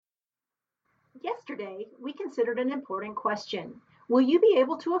Yesterday, we considered an important question. Will you be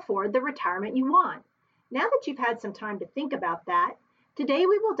able to afford the retirement you want? Now that you've had some time to think about that, today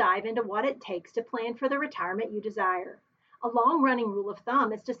we will dive into what it takes to plan for the retirement you desire. A long running rule of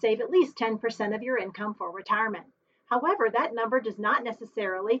thumb is to save at least 10% of your income for retirement. However, that number does not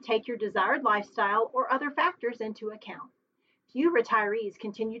necessarily take your desired lifestyle or other factors into account. Few retirees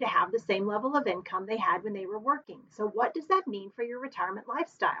continue to have the same level of income they had when they were working. So, what does that mean for your retirement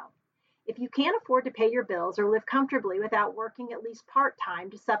lifestyle? If you can't afford to pay your bills or live comfortably without working at least part time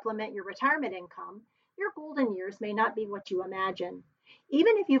to supplement your retirement income, your golden years may not be what you imagine.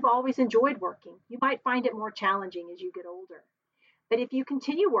 Even if you've always enjoyed working, you might find it more challenging as you get older. But if you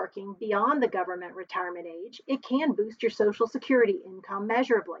continue working beyond the government retirement age, it can boost your Social Security income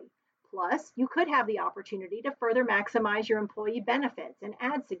measurably. Plus, you could have the opportunity to further maximize your employee benefits and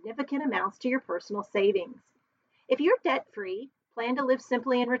add significant amounts to your personal savings. If you're debt free, plan to live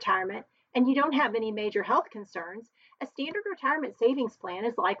simply in retirement, and you don't have any major health concerns, a standard retirement savings plan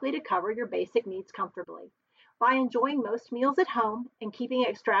is likely to cover your basic needs comfortably. By enjoying most meals at home and keeping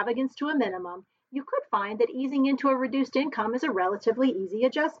extravagance to a minimum, you could find that easing into a reduced income is a relatively easy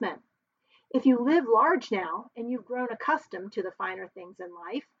adjustment. If you live large now and you've grown accustomed to the finer things in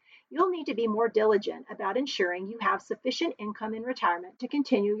life, you'll need to be more diligent about ensuring you have sufficient income in retirement to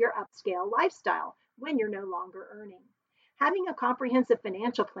continue your upscale lifestyle when you're no longer earning. Having a comprehensive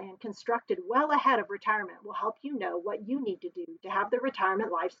financial plan constructed well ahead of retirement will help you know what you need to do to have the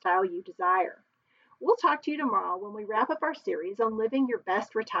retirement lifestyle you desire. We'll talk to you tomorrow when we wrap up our series on living your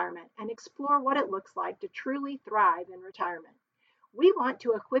best retirement and explore what it looks like to truly thrive in retirement. We want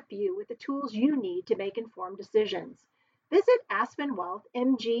to equip you with the tools you need to make informed decisions. Visit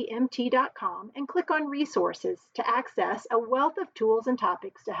aspenwealthmgmt.com and click on resources to access a wealth of tools and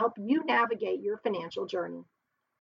topics to help you navigate your financial journey.